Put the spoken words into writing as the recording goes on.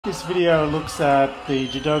This video looks at the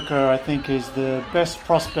judoka I think is the best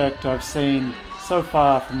prospect I've seen so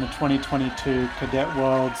far from the 2022 Cadet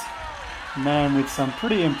Worlds. Man with some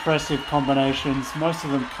pretty impressive combinations. Most of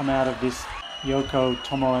them come out of this Yoko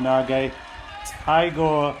Tomoenage. It's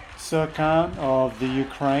Igor Tsurkan of the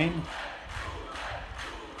Ukraine.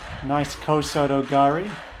 Nice Kosoto Gari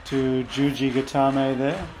to juji-gatame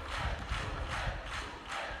there.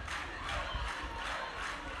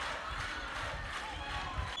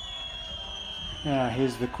 Now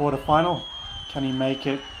here's the quarterfinal. Can he make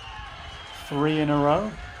it 3 in a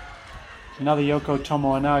row? Another Yoko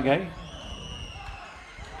Tomoenage.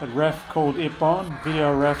 But ref called Ippon.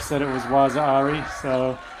 Video ref said it was waza-ari,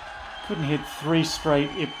 so couldn't hit 3 straight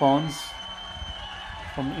Ippons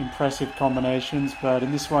from impressive combinations. But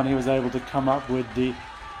in this one he was able to come up with the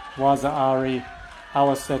waza-ari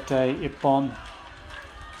awasete Ippon.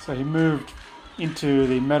 So he moved into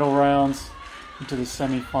the medal rounds, into the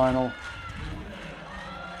semi-final.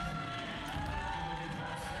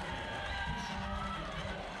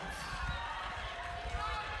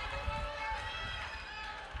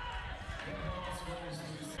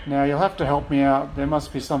 Now you'll have to help me out. There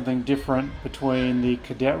must be something different between the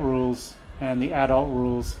cadet rules and the adult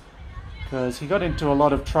rules, because he got into a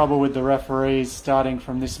lot of trouble with the referees starting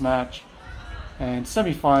from this match. And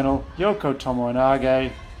semi-final, Yoko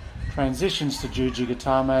Tomoenage transitions to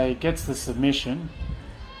juji-gatame, gets the submission,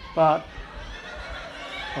 but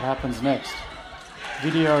what happens next?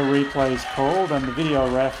 Video replay is called and the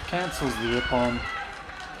video ref cancels the Ippon,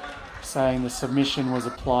 saying the submission was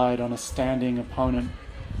applied on a standing opponent.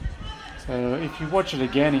 So if you watch it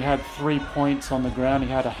again, he had 3 points on the ground, he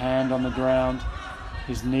had a hand on the ground,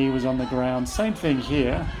 his knee was on the ground. Same thing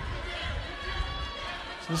here.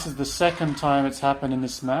 So this is the second time it's happened in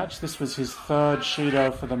this match. This was his 3rd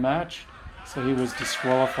Shido for the match, so he was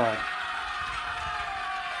disqualified.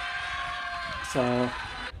 So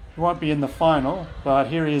he won't be in the final, but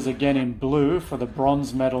here he is again in blue for the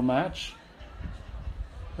bronze medal match.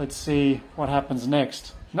 Let's see what happens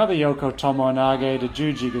next. Another Yoko Tomoenage to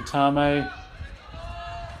juji-gatame,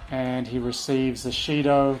 and he receives a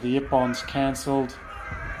Shido. The Ippon's cancelled.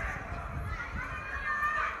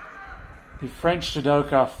 The French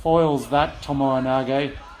judoka foils that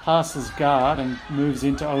Tomoenage, passes guard and moves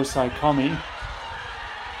into Osai Komi.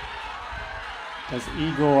 Does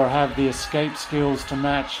Igor have the escape skills to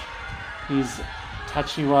match his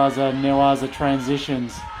tachiwaza, newaza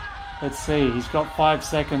transitions? Let's see, he's got 5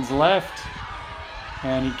 seconds left.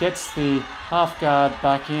 And he gets the half guard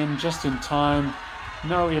back in just in time.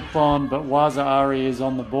 No Ippon, but waza-ari is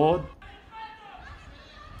on the board.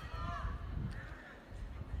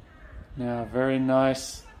 Now, very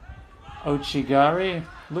nice Ochigari.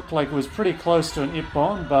 Looked like it was pretty close to an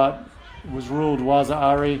Ippon, but it was ruled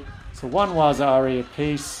waza-ari. So 1 waza-ari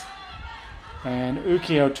apiece. And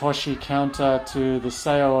Uki Otoshi counter to the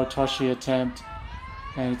Seo Otoshi attempt.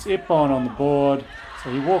 And it's Ippon on the board.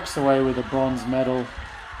 So he walks away with a bronze medal.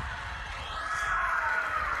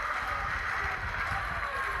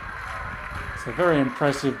 It's a very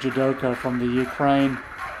impressive judoka from the Ukraine.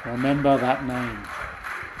 Remember that name.